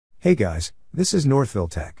Hey guys, this is Northville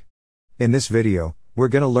Tech. In this video, we're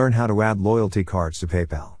gonna learn how to add loyalty cards to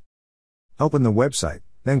PayPal. Open the website,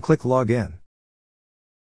 then click Login.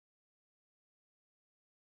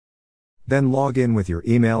 Then log in with your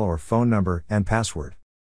email or phone number and password.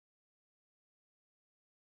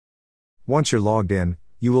 Once you're logged in,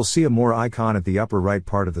 you will see a More icon at the upper right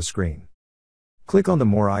part of the screen. Click on the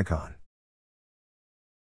More icon.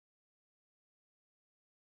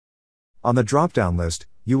 On the drop-down list,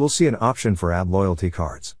 you will see an option for Add Loyalty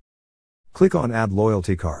Cards. Click on Add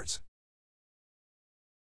Loyalty Cards.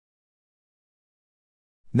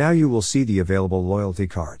 Now you will see the available loyalty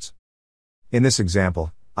cards. In this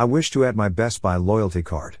example, I wish to add my Best Buy loyalty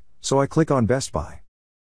card, so I click on Best Buy.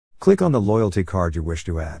 Click on the loyalty card you wish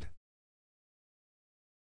to add.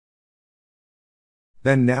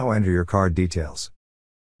 Then now enter your card details.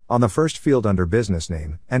 On the first field under Business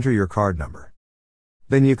Name, enter your card number.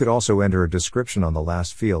 Then you could also enter a description on the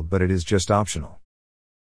last field, but it is just optional.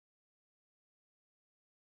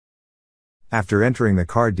 After entering the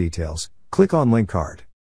card details, click on Link Card.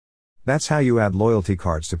 That's how you add loyalty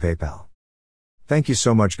cards to PayPal. Thank you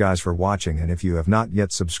so much guys for watching, and if you have not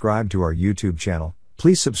yet subscribed to our YouTube channel,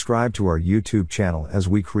 please subscribe to our YouTube channel as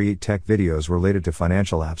we create tech videos related to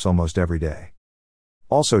financial apps almost every day.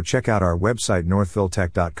 Also check out our website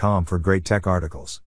northvilletech.com for great tech articles.